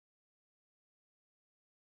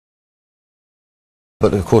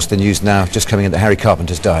But of course the news now just coming in that Harry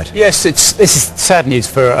Carpenter's died. Yes, this is sad news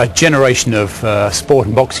for a generation of sport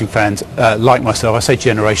and boxing fans like myself. I say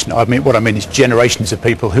generation, what I mean is generations of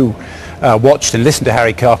people who watched and listened to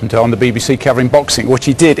Harry Carpenter on the BBC covering boxing, which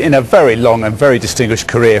he did in a very long and very distinguished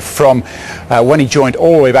career from when he joined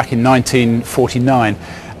all the way back in 1949.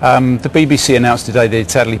 The BBC announced today that he'd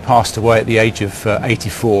sadly passed away at the age of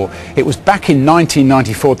 84. It was back in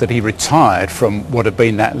 1994 that he retired from what had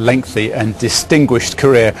been that lengthy and distinguished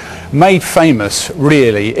career, made famous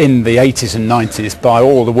really in the 80s and 90s by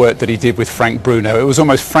all the work that he did with Frank Bruno. It was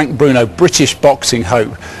almost Frank Bruno, British boxing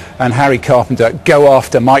hope, and Harry Carpenter go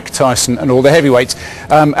after Mike Tyson and all the heavyweights.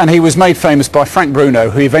 And he was made famous by Frank Bruno,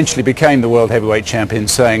 who eventually became the world heavyweight champion,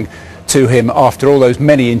 saying to him after all those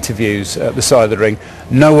many interviews at the side of the ring,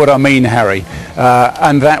 "Know what I mean, Harry?"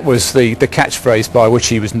 And that was the catchphrase by which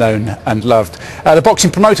he was known and loved. The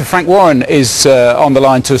boxing promoter Frank Warren is on the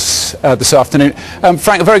line to us this afternoon.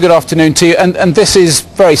 Frank, a very good afternoon to you, and this is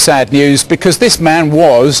very sad news because this man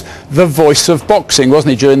was the voice of boxing, wasn't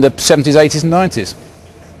he, during the 70s, 80s and 90s?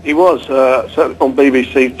 He was, certainly on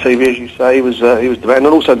BBC TV, as you say, he was the man, and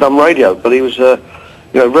also done radio, but he was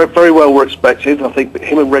very well respected. I think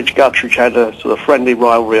him and Reg Guttridge had a sort of friendly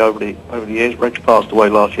rivalry over the years. Reg passed away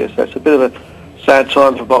last year, so it's a bit of a sad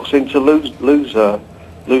time for boxing to lose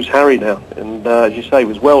Harry now. And as you say, he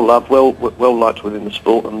was well loved, well liked within the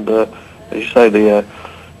sport. And as you say, the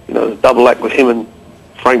double act with him and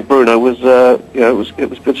Frank Bruno was it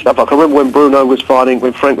was good stuff. I can remember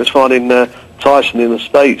when Frank was fighting Tyson in the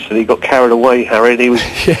States, and he got carried away, Harry, and he was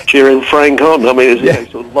cheering Frank on. I mean, he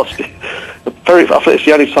sort of lost it. I think it's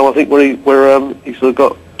the only time I think where he sort of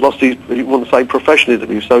got lost his, if you want to say, professionalism.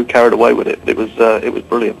 He was so carried away with it. It was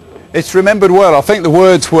brilliant. It's remembered well. I think the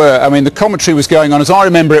words were, the commentary was going on. As I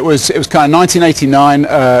remember, it was kind of 1989.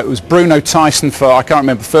 It was Bruno Tyson for, I can't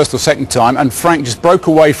remember, first or second time, and Frank just broke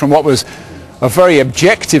away from what was a very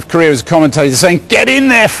objective career as a commentator, saying, "Get in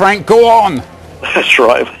there, Frank, go on." That's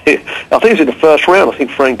right. I think it was in the first round. I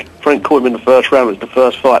think Frank caught him in the first round. It was the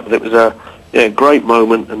first fight, but it was a great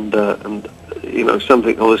moment, and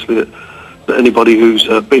something obviously that anybody who's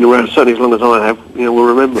been around, certainly as long as I have, will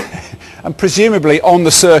remember. And presumably on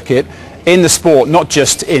the circuit, in the sport, not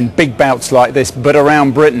just in big bouts like this, but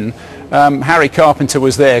around Britain, Harry Carpenter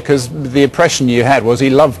was there, because the impression you had was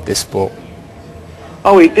he loved this sport.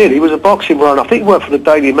 Oh, he did. He was a boxing writer. I think he worked for the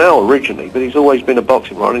Daily Mail originally, but he's always been a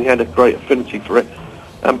boxing writer, and he had a great affinity for it.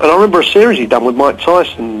 And I remember a series he'd done with Mike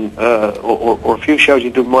Tyson, or a few shows he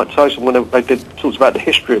did with Mike Tyson when they talked about the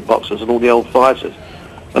history of boxers and all the old fighters.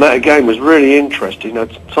 And that again was really interesting.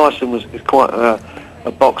 Tyson is quite a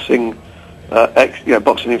boxing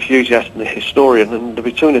boxing enthusiast and a historian, and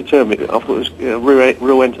between the two of them, I thought it was a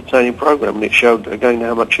real entertaining program, and it showed again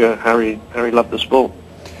how much Harry loved the sport.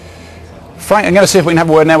 Frank, I'm going to see if we can have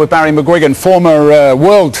a word now with Barry McGuigan, former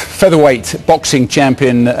world featherweight boxing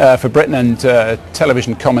champion for Britain and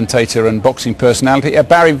television commentator and boxing personality.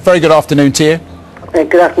 Barry, very good afternoon to you.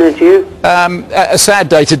 Good afternoon to you. A sad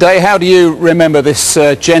day today. How do you remember this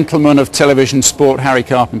gentleman of television sport, Harry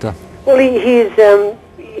Carpenter? Well, he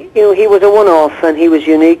was a one-off, and he was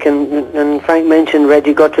unique. And Frank mentioned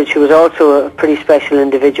Reggie Guttridge, who was also a pretty special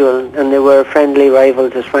individual, and they were friendly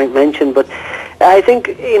rivals, as Frank mentioned. But I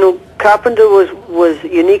think Carpenter was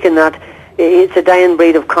unique in that it's a dying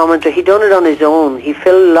breed of commentator. He done it on his own. He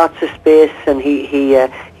filled lots of space, and he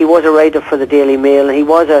was a writer for the Daily Mail, and he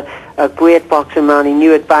was a great boxing man. He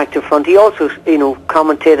knew it back to front. He also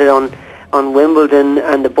commentated on Wimbledon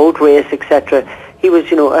and the boat race, etc. He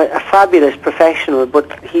was a fabulous professional,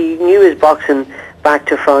 but he knew his boxing back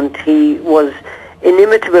to front. He was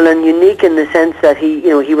inimitable and unique in the sense that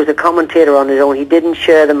he was a commentator on his own. He didn't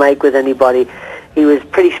share the mic with anybody. He was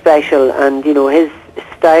pretty special, and his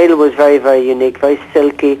style was very, very unique, very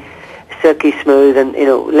silky smooth, and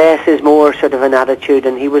less is more sort of an attitude,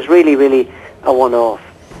 and he was really, really a one-off.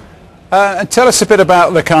 And tell us a bit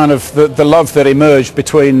about the kind of the love that emerged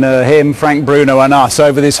between him, Frank Bruno, and us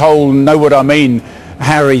over this whole "know what I mean,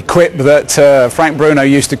 Harry" quip that Frank Bruno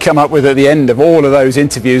used to come up with at the end of all of those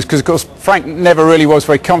interviews, because of course Frank never really was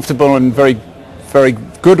very comfortable and very, very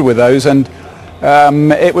good with those, and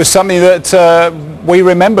it was something that we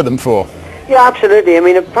remember them for. Yeah, absolutely.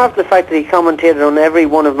 Apart from the fact that he commentated on every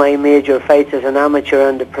one of my major fights as an amateur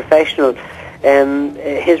and a professional,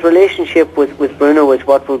 his relationship with Bruno is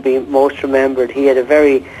what will be most remembered. He had a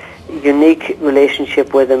very unique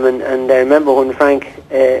relationship with him, and I remember when Frank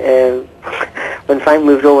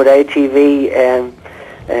moved over to ATV, and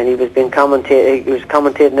he was commentating.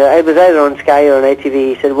 It was either on Sky or on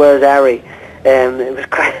ATV. He said, "Where's Harry?"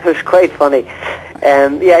 It was quite funny.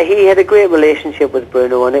 Yeah, he had a great relationship with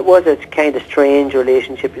Bruno, and it was a kind of strange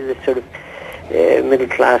relationship, this sort of middle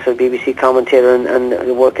class or BBC commentator and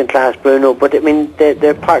the working class Bruno. But I mean,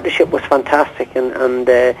 their partnership was fantastic, and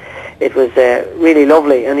it was really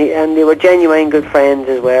lovely, and they were genuine good friends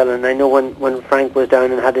as well. And I know when Frank was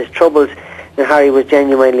down and had his troubles, and Harry was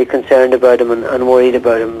genuinely concerned about him and worried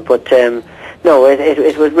about him. But no,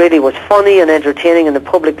 it was really was funny and entertaining, and the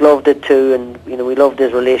public loved it too. And you know, we loved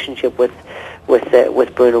his relationship with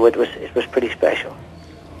Bruno. It was pretty special.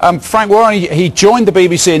 Frank Warren, he joined the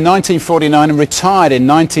BBC in 1949 and retired in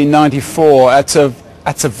 1994. That's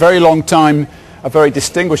a very long time, a very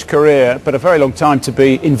distinguished career, but a very long time to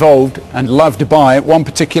be involved and loved by one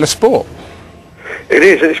particular sport. It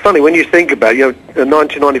is, and it's funny when you think about it, you know,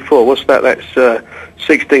 1994, what's that? That's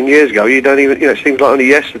 16 years ago. You don't even, you know, it seems like only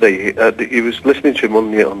yesterday that you was listening to him on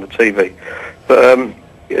the TV. But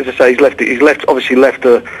as I say, obviously left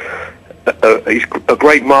a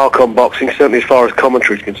great mark on boxing, certainly as far as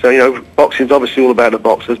commentary is concerned. You know, boxing's obviously all about the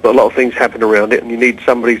boxers, but a lot of things happen around it, and you need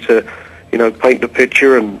somebody to, you know, paint the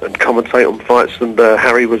picture and commentate on fights. And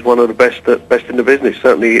Harry was one of the best in the business,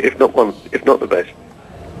 certainly, if not the best.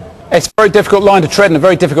 It's a very difficult line to tread and a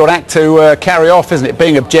very difficult act to carry off, isn't it?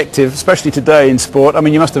 Being objective, especially today in sport. I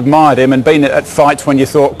mean, you must have admired him and been at fights when you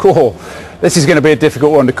thought, cool, this is going to be a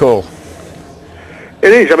difficult one to call.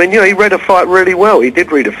 It is. I mean, you know, he read a fight really well. He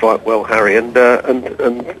did read a fight well, Harry, and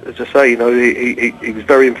as I say, you know, he was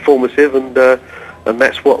very informative, and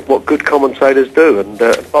that's what good commentators do. And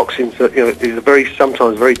boxing's, you know, is a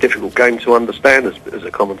sometimes very difficult game to understand as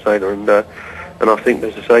a commentator, and I think,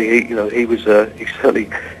 as I say,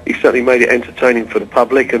 he certainly made it entertaining for the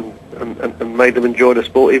public and made them enjoy the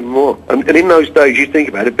sport even more. And in those days, you think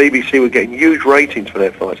about it, BBC were getting huge ratings for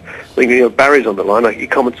their fights. I think, you know, Barry's on the line. He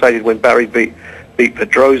commentated when Barry beat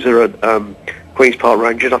Pedrosa at Queen's Park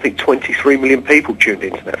Rangers. I think 23 million people tuned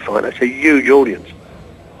into that fight. That's a huge audience.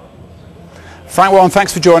 Frank Warren,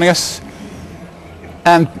 thanks for joining us.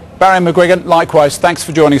 And Barry McGuigan, likewise, thanks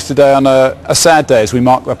for joining us today on a sad day as we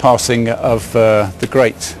mark the passing of the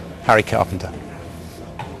great Harry Carpenter.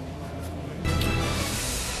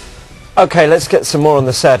 OK, let's get some more on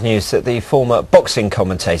the sad news that the former boxing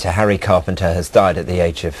commentator Harry Carpenter has died at the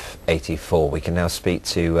age of 84. We can now speak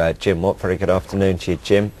to Jim Watt. Very good afternoon to you,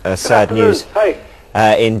 Jim. Sad news.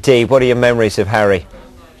 Hi. Indeed. What are your memories of Harry?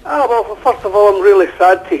 Well, first of all, I'm really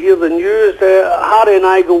sad to hear the news. Harry and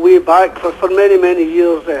I go way back for many, many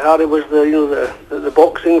years. Harry was the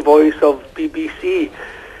boxing voice of BBC.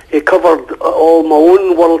 He covered all my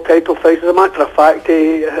own world title fights. As a matter of fact,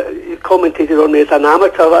 he commentated on me as an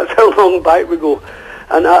amateur. That's how long back we go.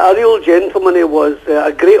 And a real gentleman he was,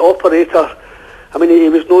 a great operator. I mean, he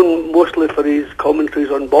was known mostly for his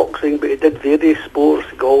commentaries on boxing, but he did various sports,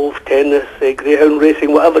 golf, tennis, greyhound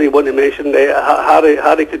racing, whatever you want to mention.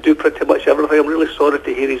 Harry could do pretty much everything. I'm really sorry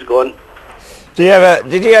to hear he's gone.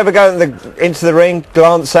 Did you ever go into the ring,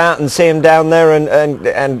 glance out and see him down there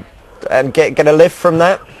and get a lift from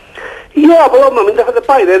that? Yeah, well, I mean,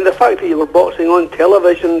 by then, the fact that you were boxing on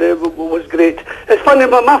television was great. It's funny,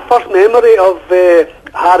 but my first memory of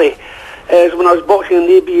Harry is when I was boxing in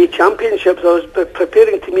the ABA Championships. I was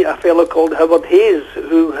preparing to meet a fellow called Howard Hayes,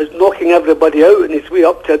 who was knocking everybody out on his way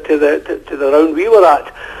up to the round we were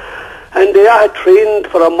at. And I had trained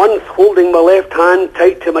for a month holding my left hand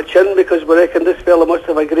tight to my chin because we reckoned this fellow must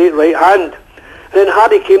have a great right hand. And then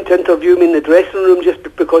Harry came to interview me in the dressing room just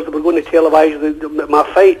because they were going to televise my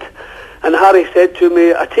fight. And Harry said to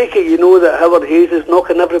me, I take it you know that Howard Hayes is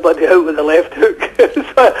knocking everybody out with the left hook.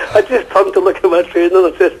 So I just turned to look at my trainer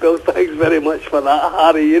and said, well, thanks very much for that,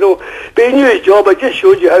 Harry, you know. But he knew his job. It just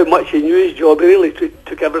showed you how much he knew his job. He really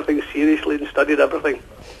took everything seriously and studied everything.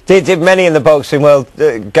 Did many in the boxing world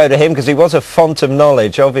go to him because he was a font of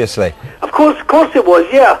knowledge, obviously? Of course it was,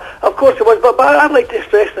 yeah. Of course it was. But I'd like to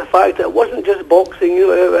stress the fact that it wasn't just boxing. You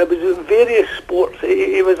know, it was various sports.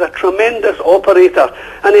 He was a tremendous operator.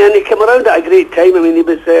 And he came around at a great time. I mean, he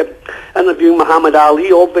was interviewing Muhammad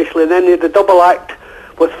Ali, obviously, and then he had the double act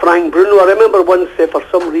with Frank Bruno. I remember once, for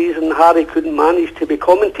some reason, Harry couldn't manage to be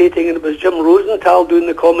commentating, and it was Jim Rosenthal doing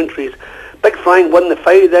the commentaries. Big Frank won the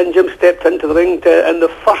fight, then Jim stepped into the ring, and the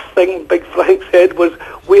first thing Big Frank said was,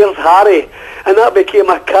 "Where's Harry?" And that became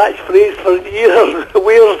a catchphrase for years.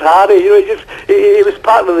 Where's Harry? You know, he was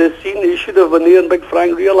part of the scene. He should have been there, and Big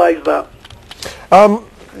Frank realised that.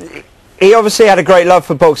 He obviously had a great love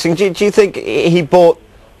for boxing. Do you think he brought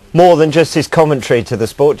more than just his commentary to the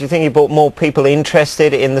sport? Do you think he brought more people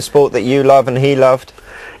interested in the sport that you love and he loved?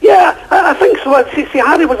 Yeah, I think so. See,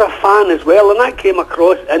 Harry was a fan as well, and that came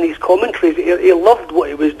across in his commentaries. He loved what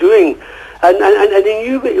he was doing, and he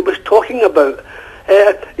knew what he was talking about.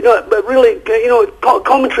 But really,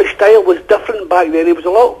 commentary style was different back then. He was a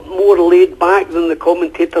lot more laid back than the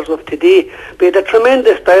commentators of today. But he had a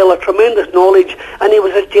tremendous style, a tremendous knowledge, and he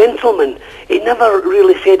was a gentleman. He never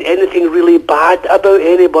really said anything really bad about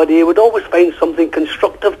anybody. He would always find something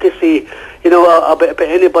constructive to say, about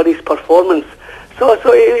anybody's performance. So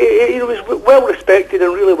he was well respected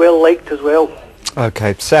and really well liked as well.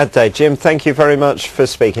 Okay, sad day. Jim, thank you very much for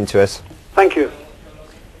speaking to us. Thank you.